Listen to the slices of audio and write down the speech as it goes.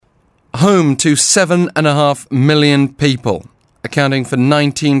home to 7.5 million people, accounting for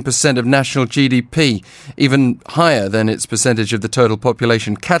 19% of national GDP, even higher than its percentage of the total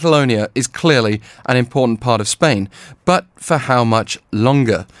population. Catalonia is clearly an important part of Spain, but for how much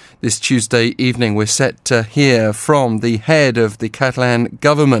longer? This Tuesday evening we're set to hear from the head of the Catalan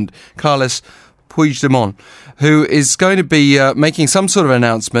government, Carles Puigdemont, who is going to be making some sort of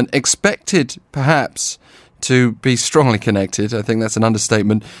announcement, expected perhaps to be strongly connected, I think that's an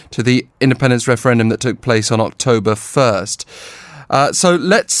understatement, to the independence referendum that took place on October 1st. So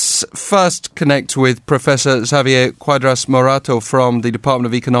let's first connect with Professor Xavier Cuadras-Morató from the Department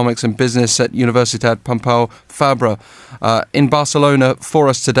of Economics and Business at Universitat Pompeu Fabra in Barcelona for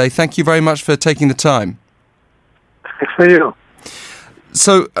us today. Thank you very much for taking the time. Thanks for you.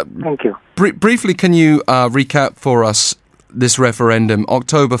 So, thank you. Briefly, can you recap for us this referendum?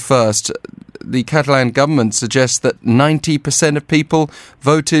 October 1st, the Catalan government suggests that 90% of people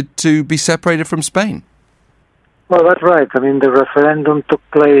voted to be separated from Spain. Well, that's right. I mean, the referendum took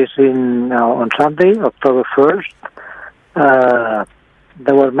place on Sunday, October 1st.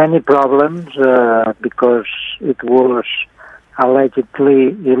 There were many problems because it was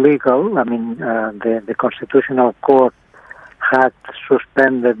allegedly illegal. I mean, the Constitutional Court had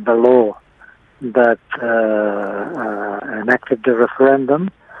suspended the law that enacted the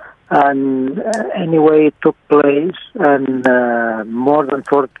referendum. And anyway, it took place, and more than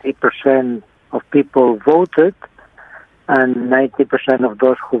 40% of people voted, and 90% of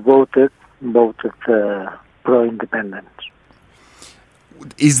those who voted pro-independence.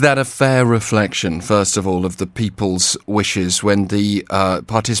 Is that a fair reflection, first of all, of the people's wishes when the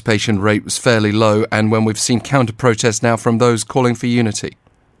participation rate was fairly low and when we've seen counter-protests now from those calling for unity?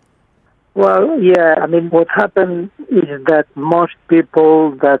 Well, yeah, I mean, what happened is that most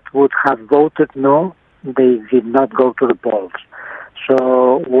people that would have voted no, they did not go to the polls.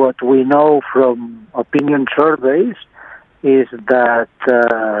 So what we know from opinion surveys is that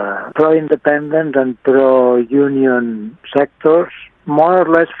pro-independent and pro-union sectors, more or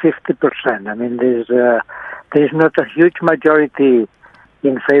less 50%. I mean, there's not a huge majority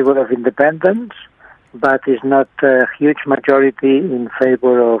in favor of independence, but it's not a huge majority in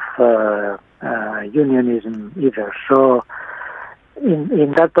favor of unionism either. So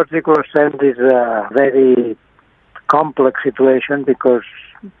in that particular sense, it's a very complex situation because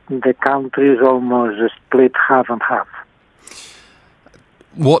the country is almost split half and half.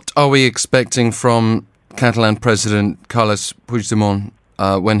 What are we expecting from Catalan President Carles Puigdemont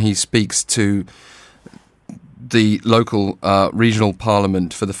when he speaks to the local regional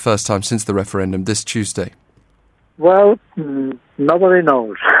parliament for the first time since the referendum this Tuesday? Well, nobody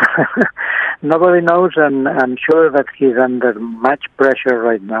knows. Nobody knows, and I'm sure that he's under much pressure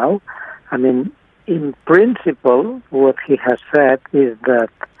right now. I mean, in principle, what he has said is that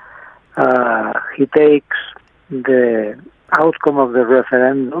he takes the outcome of the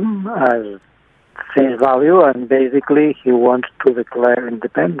referendum as face value, and basically he wants to declare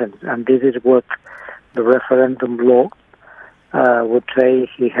independence. And this is what the referendum law would say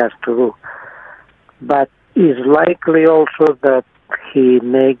he has to do. But it's likely also that he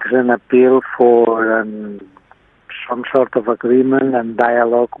makes an appeal for some sort of agreement and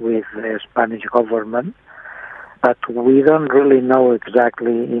dialogue with the Spanish government, but we don't really know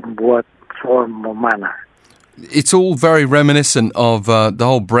exactly in what form or manner. It's all very reminiscent of the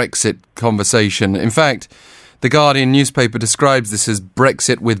whole Brexit conversation. In fact, the Guardian newspaper describes this as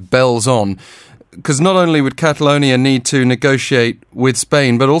Brexit with bells on, because not only would Catalonia need to negotiate with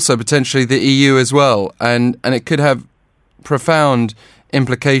Spain, but also potentially the EU as well, and it could have profound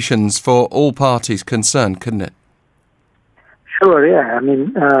implications for all parties concerned, couldn't it? Sure, yeah. I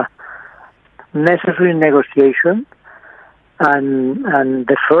mean, necessary negotiation, and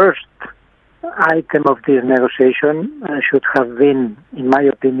the first item of this negotiation should have been, in my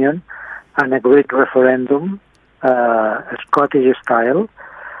opinion, an agreed referendum, Scottish style,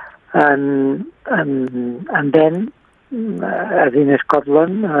 and then, as in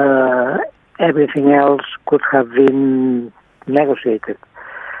Scotland, everything else could have been negotiated.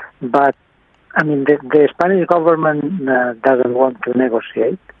 But, I mean, the Spanish government doesn't want to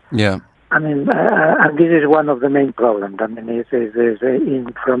negotiate. Yeah. I mean, and this is one of the main problems. I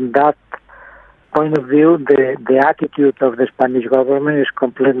mean, from that point of view, the attitude of the Spanish government is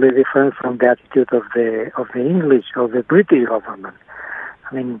completely different from the attitude of the English or the British government.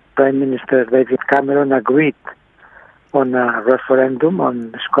 I mean, Prime Minister David Cameron agreed on a referendum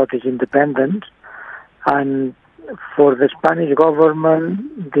on Scottish independence, and for the Spanish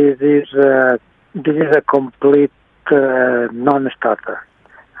government, this is a complete non-starter.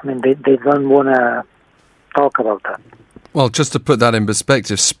 I mean, they don't want to talk about that. Well, just to put that in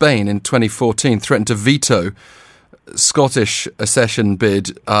perspective, Spain in 2014 threatened to veto Scottish accession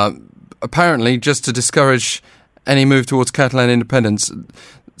bid, apparently just to discourage any move towards Catalan independence.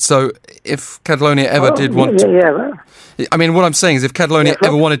 So if Catalonia ever did want to... I mean, what I'm saying is if Catalonia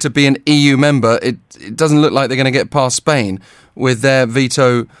ever wanted to be an EU member, it doesn't look like they're going to get past Spain with their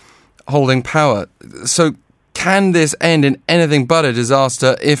veto holding power. So can this end in anything but a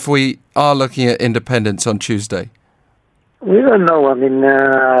disaster if we are looking at independence on Tuesday? We don't know. I mean,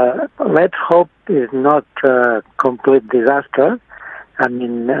 let's hope it's not a complete disaster. I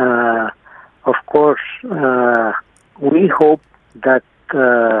mean, of course, we hope that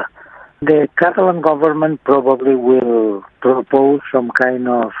the Catalan government probably will propose some kind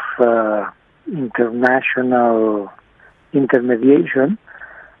of international intermediation,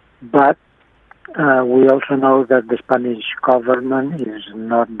 but we also know that the Spanish government is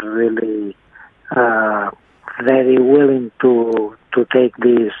not really very willing to take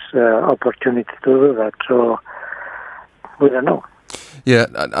this opportunity to do that. So we don't know. Yeah,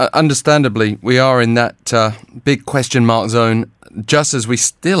 understandably, we are in that big question mark zone, just as we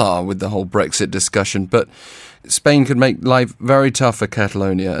still are with the whole Brexit discussion. But Spain could make life very tough for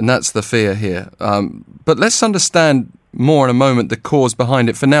Catalonia, and that's the fear here. But let's understand more in a moment the cause behind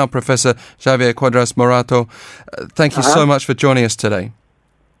it. For now, Professor Xavier Cuadras-Morató, thank you so much for joining us today.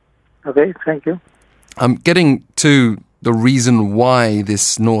 Okay, thank you. Getting to the reason why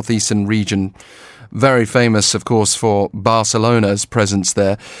this northeastern region, very famous, of course, for Barcelona's presence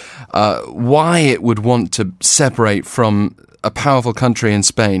there, why it would want to separate from a powerful country in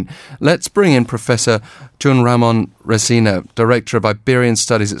Spain. Let's bring in Professor Joan Ramon Resina, Director of Iberian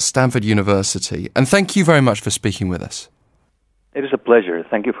Studies at Stanford University. And thank you very much for speaking with us. It is a pleasure.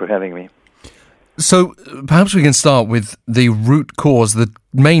 Thank you for having me. So perhaps we can start with the root cause, the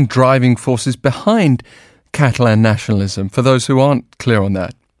main driving forces behind Catalan nationalism, for those who aren't clear on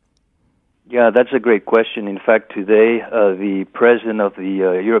that. Yeah, that's a great question. In fact, today, the president of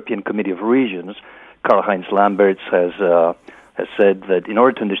the European Committee of Regions, Karl-Heinz Lamberts, has said that in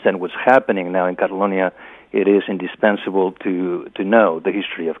order to understand what's happening now in Catalonia, it is indispensable to know the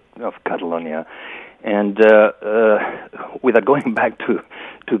history of Catalonia. And without going back to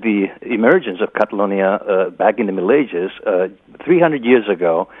the emergence of Catalonia back in the Middle Ages, 300 years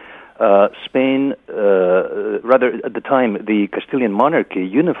ago, Spain, rather at the time, the Castilian monarchy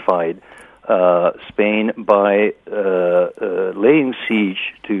unified Spain by laying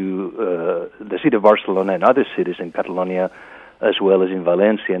siege to the city of Barcelona and other cities in Catalonia, as well as in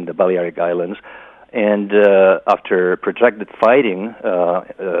Valencia and the Balearic Islands. And after protracted fighting,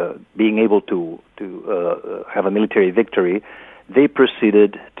 being able to have a military victory, they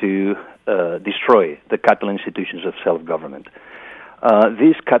proceeded to destroy the Catalan institutions of self-government.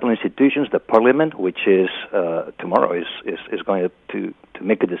 These Catalan institutions, the parliament, which is tomorrow is going to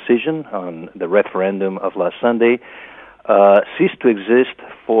make a decision on the referendum of last Sunday, ceased to exist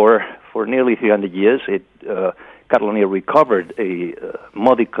for nearly 300 years. Catalonia recovered a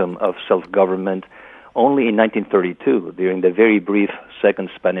modicum of self-government only in 1932, during the very brief Second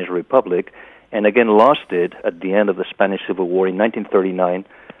Spanish Republic, and again lost it at the end of the Spanish Civil War in 1939,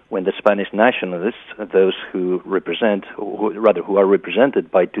 when the Spanish nationalists, those who are represented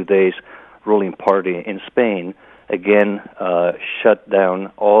by today's ruling party in Spain, again shut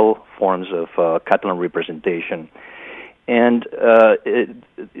down all forms of Catalan representation. And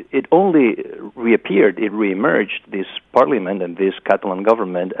it only reappeared, it reemerged, this parliament and this Catalan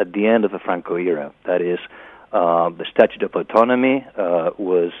government at the end of the Franco era. That is, the Statute of Autonomy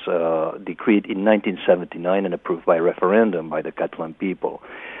was decreed in 1979 and approved by referendum by the Catalan people.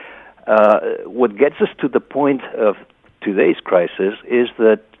 What gets us to the point of today's crisis is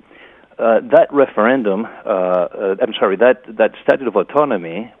that that referendum, that Statute of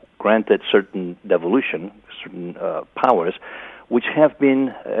Autonomy granted certain devolution, certain powers, which have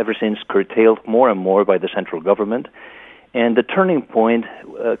been ever since curtailed more and more by the central government. And the turning point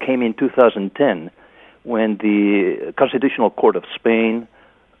came in 2010 when the Constitutional Court of Spain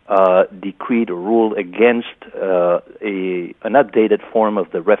decreed or ruled against an updated form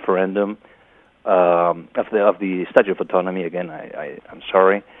of the referendum of the Statute of Autonomy. Again, I'm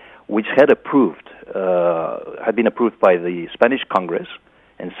sorry, which had been approved by the Spanish Congress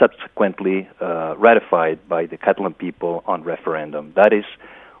and subsequently ratified by the Catalan people on referendum.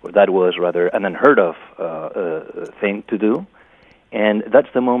 That was rather an unheard of thing to do. And that's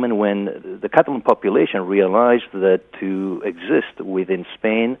the moment when the Catalan population realized that to exist within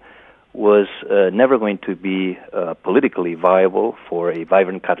Spain was never going to be politically viable for a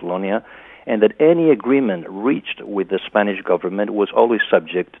vibrant Catalonia, and that any agreement reached with the Spanish government was always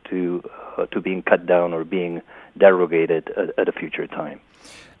subject to being cut down or being derogated at a future time.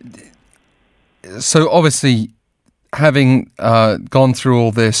 So obviously, having gone through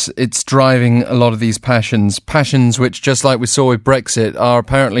all this, it's driving a lot of these passions which, just like we saw with Brexit, are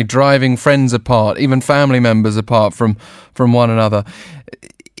apparently driving friends apart, even family members apart from one another.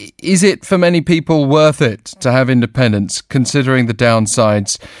 Is it, for many people, worth it to have independence, considering the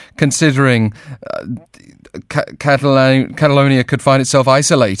downsides, considering Catalonia could find itself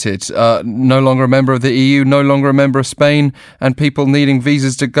isolated, no longer a member of the EU, no longer a member of Spain, and people needing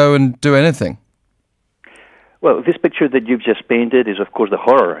visas to go and do anything? Well, this picture that you've just painted is, of course, the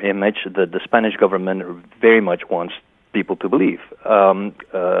horror image that the Spanish government very much wants people to believe.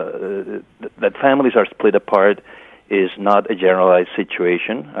 That families are split apart is not a generalized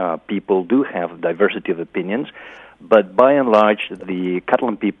situation. People do have diversity of opinions, but by and large, the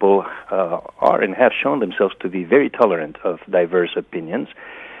Catalan people are and have shown themselves to be very tolerant of diverse opinions.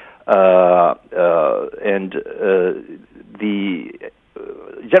 The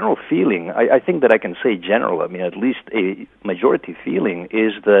general feeling, I think that I can say general, I mean at least a majority feeling,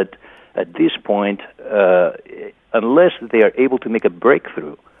 is that at this point, unless they are able to make a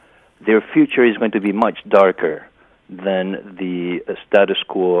breakthrough, their future is going to be much darker than the status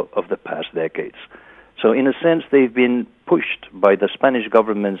quo of the past decades. So in a sense, they've been pushed by the Spanish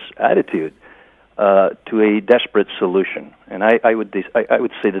government's attitude to a desperate solution. And I would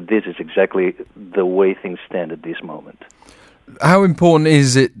say that this is exactly the way things stand at this moment. How important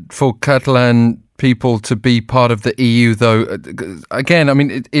is it for Catalan people to be part of the EU, though? Again, I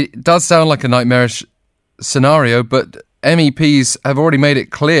mean, it does sound like a nightmarish scenario, but MEPs have already made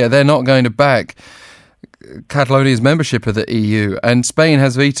it clear they're not going to back Catalonia's membership of the EU, and Spain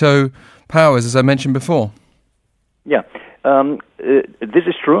has veto powers, as I mentioned before. Yeah, this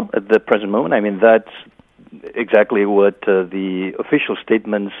is true at the present moment. I mean, that's exactly what the official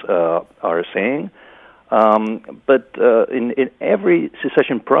statements are saying. But in every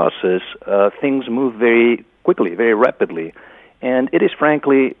secession process, things move very quickly, very rapidly. And it is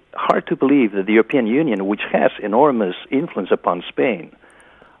frankly hard to believe that the European Union, which has enormous influence upon Spain,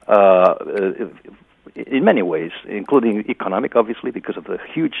 in many ways, including economic, obviously, because of the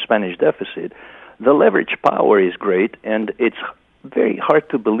huge Spanish deficit, the leverage power is great, and it's very hard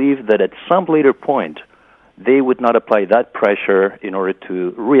to believe that at some later point they would not apply that pressure in order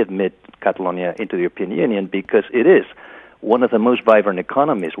to readmit Catalonia into the European Union, because it is one of the most vibrant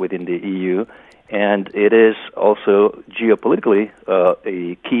economies within the EU, and it is also geopolitically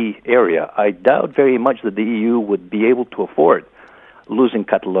a key area. I doubt very much that the EU would be able to afford losing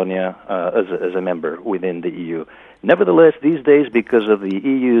Catalonia as a member within the EU. Nevertheless, these days, because of the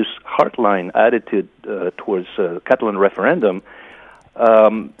EU's hardline attitude towards Catalan referendum,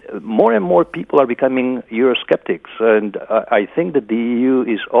 more and more people are becoming Eurosceptics, and I think that the EU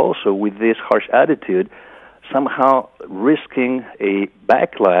is also, with this harsh attitude, somehow risking a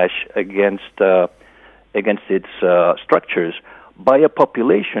backlash against its structures by a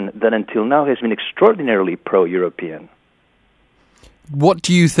population that until now has been extraordinarily pro-European. What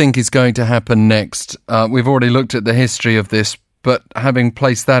do you think is going to happen next? We've already looked at the history of this, but having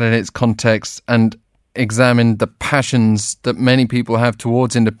placed that in its context and examined the passions that many people have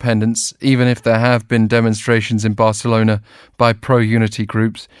towards independence, even if there have been demonstrations in Barcelona by pro-unity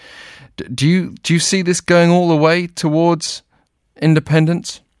groups, do you see this going all the way towards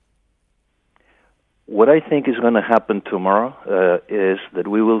independence? What I think is going to happen tomorrow is that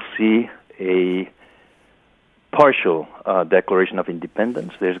we will see a partial declaration of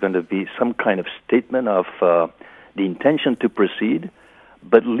independence. There's going to be some kind of statement of the intention to proceed,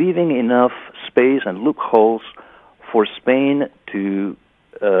 but leaving enough space and loopholes for Spain to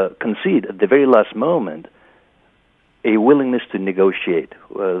concede at the very last moment a willingness to negotiate.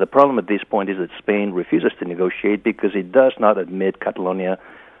 The problem at this point is that Spain refuses to negotiate because it does not admit Catalonia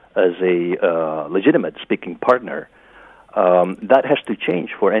as a legitimate speaking partner. That has to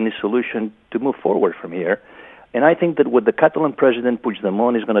change for any solution to move forward from here. And I think that what the Catalan president,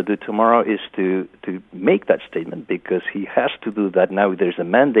 Puigdemont, is going to do tomorrow is to make that statement, because he has to do that now. There's a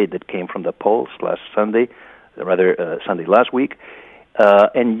mandate that came from the polls Sunday last week,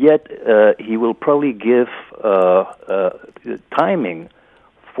 and yet he will probably give timing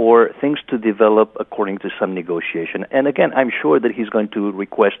for things to develop according to some negotiation. And again, I'm sure that he's going to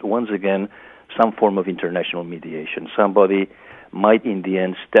request once again some form of international mediation. Somebody might in the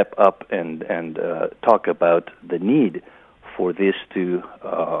end step up and talk about the need for these two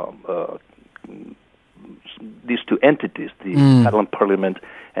entities, the Catalan Parliament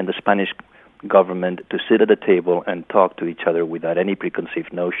and the Spanish government, to sit at a table and talk to each other without any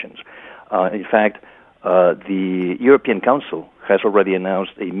preconceived notions. In fact, the European Council has already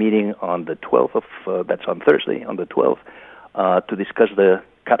announced a meeting on the 12th of, that's on Thursday, on the 12th, to discuss the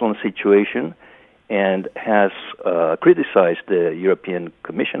Catalan situation, and has criticized the European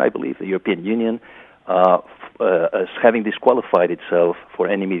Commission, I believe, the European Union, as having disqualified itself for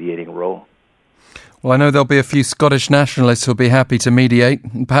any mediating role. Well, I know there'll be a few Scottish nationalists who'll be happy to mediate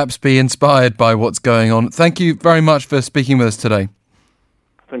and perhaps be inspired by what's going on. Thank you very much for speaking with us today.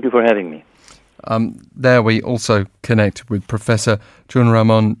 Thank you for having me. There we also connect with Professor Joan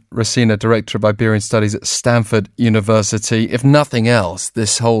Ramon Resina, Director of Iberian Studies at Stanford University. If nothing else,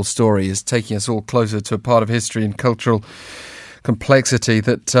 this whole story is taking us all closer to a part of history and cultural complexity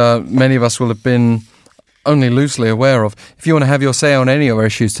that many of us will have been only loosely aware of. If you want to have your say on any of our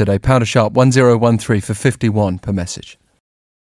issues today, # 1013 for 51 per message.